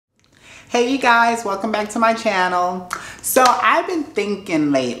Hey you guys, welcome back to my channel. So I've been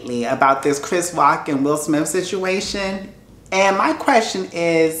thinking lately about this Chris Rock and Will Smith situation, and my question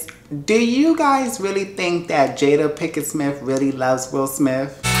is, do you guys really think that Jada Pinkett Smith really loves Will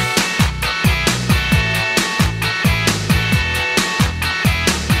Smith?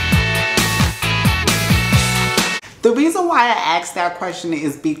 The reason why I asked that question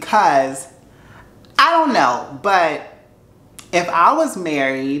is because I don't know, but if I was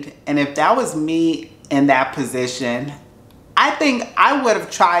married and if that was me in that position, I think I would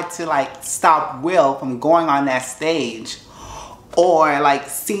have tried to like stop Will from going on that stage or like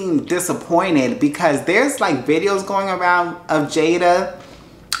seem disappointed, because there's like videos going around of Jada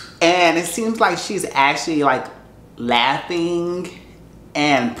and it seems like she's actually like laughing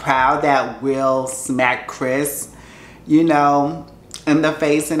and proud that Will smacked Chris, you know, in the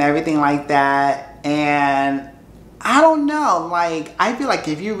face and everything like that. And I don't know, like, I feel like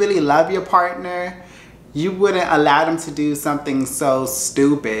if you really love your partner, you wouldn't allow them to do something so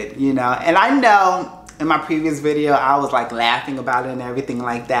stupid, you know? And I know in my previous video, I was like laughing about it and everything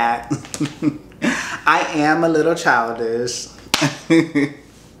like that. I am a little childish.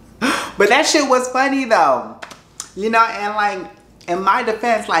 But that shit was funny though. You know, and like, in my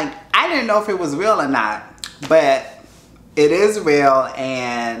defense, like, I didn't know if it was real or not, but it is real.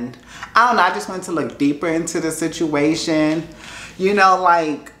 And I don't know, I just wanted to look deeper into the situation. You know,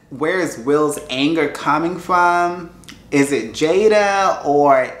 like, where is Will's anger coming from? Is it Jada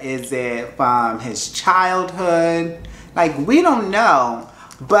or is it from his childhood? Like, we don't know.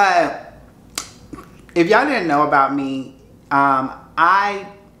 But if y'all didn't know about me, I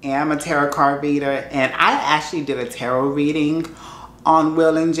am a tarot card reader, and I actually did a tarot reading on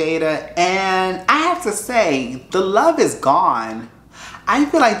Will and Jada, and I have to say, the love is gone. I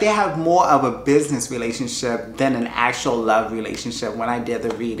feel like they have more of a business relationship than an actual love relationship when I did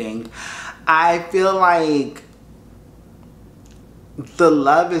the reading. I feel like the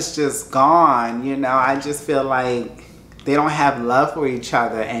love is just gone, you know? I just feel like they don't have love for each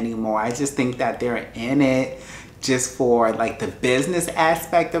other anymore. I just think that they're in it just for like the business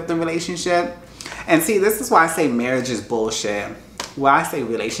aspect of the relationship. And see, this is why I say marriage is bullshit. Well, I say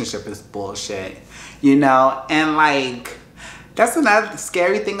relationship is bullshit, you know? And like, that's another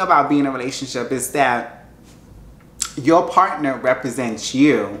scary thing about being in a relationship, is that your partner represents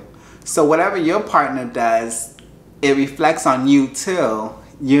you. So whatever your partner does, it reflects on you too.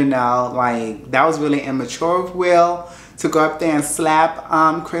 You know, like, that was really immature of Will to go up there and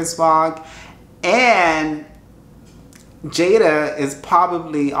slap Chris Rock. And Jada is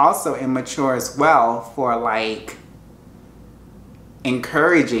probably also immature as well for like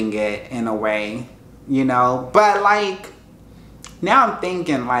encouraging it in a way, you know? But like, now I'm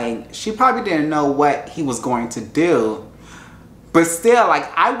thinking, like, she probably didn't know what he was going to do. But still,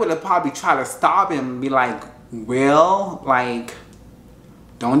 like, I would have probably tried to stop him and be like, Will, like,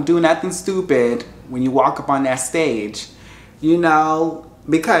 don't do nothing stupid when you walk up on that stage. You know,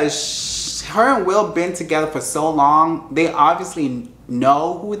 because her and Will been together for so long, they obviously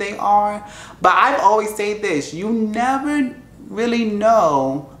know who they are. But I've always said this, you never really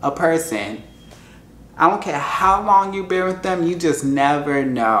know a person. I don't care how long you've been with them, you just never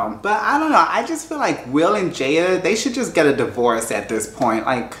know. But I don't know, I just feel like Will and Jada, they should just get a divorce at this point.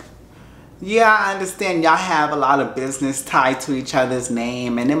 Like, yeah, I understand y'all have a lot of business tied to each other's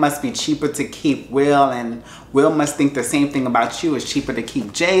name, and it must be cheaper to keep Will, and Will must think the same thing about you. It's cheaper to keep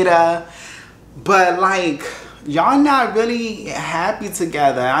Jada. But like, y'all not really happy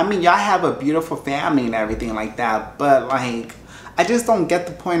together. I mean, y'all have a beautiful family and everything like that, but like, I just don't get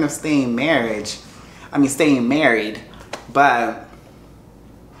the point of staying married. But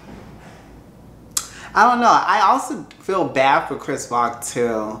I don't know. I also feel bad for Chris Rock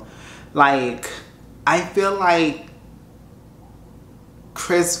too. Like, I feel like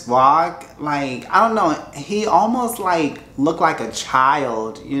Chris Rock, like, I don't know, he almost like looked like a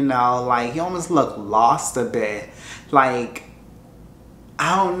child, you know? Like, he almost looked lost a bit. Like,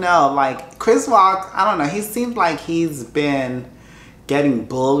 I don't know, like, Chris Rock, I don't know, he seems like he's been getting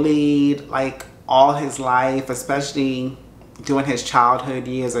bullied like all his life, especially during his childhood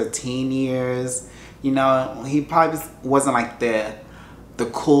years or teen years. You know, he probably wasn't like the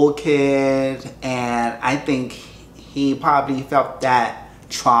cool kid, and I think he probably felt that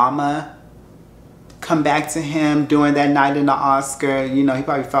trauma come back to him during that night in the Oscar. You know, he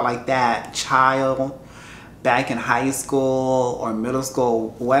probably felt like that child back in high school or middle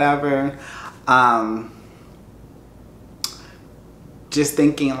school, whatever. Just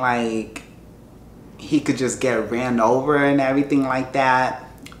thinking like he could just get ran over and everything like that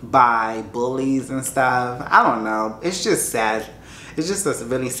by bullies and stuff. I don't know. It's just sad. it's just a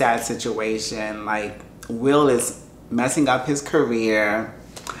really sad situation. Like, Will is messing up his career,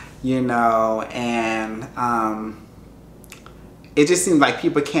 you know, and it just seems like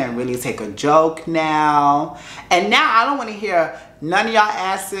people can't really take a joke now. And now I don't want to hear none of y'all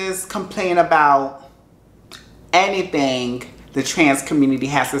asses complain about anything the trans community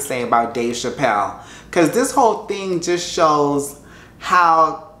has to say about Dave Chappelle. Because this whole thing just shows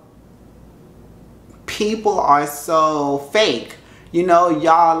how people are so fake. You know,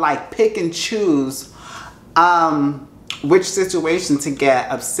 y'all like pick and choose which situation to get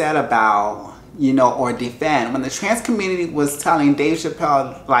upset about, you know, or defend. When the trans community was telling Dave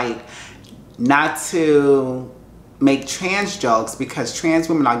Chappelle, like, not to make trans jokes because trans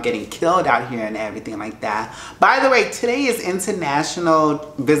women are getting killed out here and everything like that. By the way, today is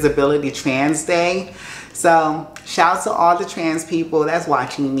International Visibility Trans Day. So, shout out to all the trans people that's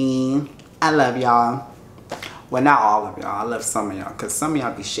watching me. I love y'all. Well, not all of y'all. I love some of y'all because some of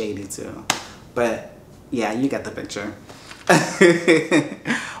y'all be shady too. But, yeah, you get the picture.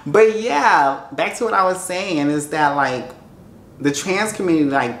 But yeah, back to what I was saying is that, like, the trans community,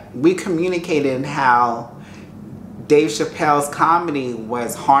 like, we communicated how Dave Chappelle's comedy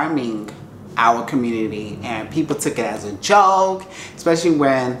was harming our community, and people took it as a joke, especially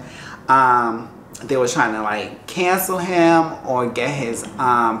when they were trying to, like, cancel him or get his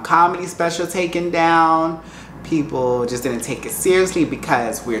comedy special taken down. People just didn't take it seriously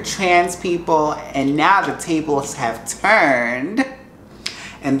because we're trans people, and now the tables have turned,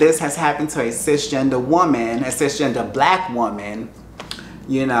 and this has happened to a cisgender woman, a cisgender black woman.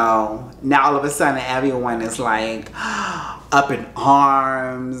 You know, now all of a sudden everyone is like up in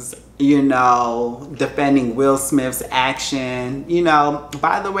arms, you know, defending Will Smith's action. You know,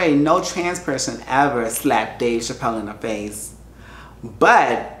 by the way, no trans person ever slapped Dave Chappelle in the face.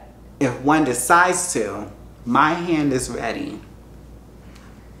 But if one decides to, my hand is ready.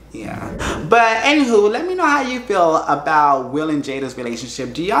 Yeah. But anywho, let me know how you feel about Will and Jada's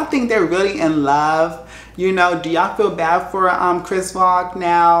relationship. Do y'all think they're really in love? You know, do y'all feel bad for Chris Rock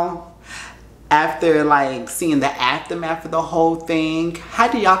now? After, like, seeing the aftermath of the whole thing? How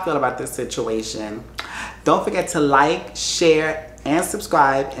do y'all feel about this situation? Don't forget to like, share, and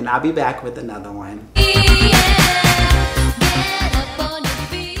subscribe, and I'll be back with another one.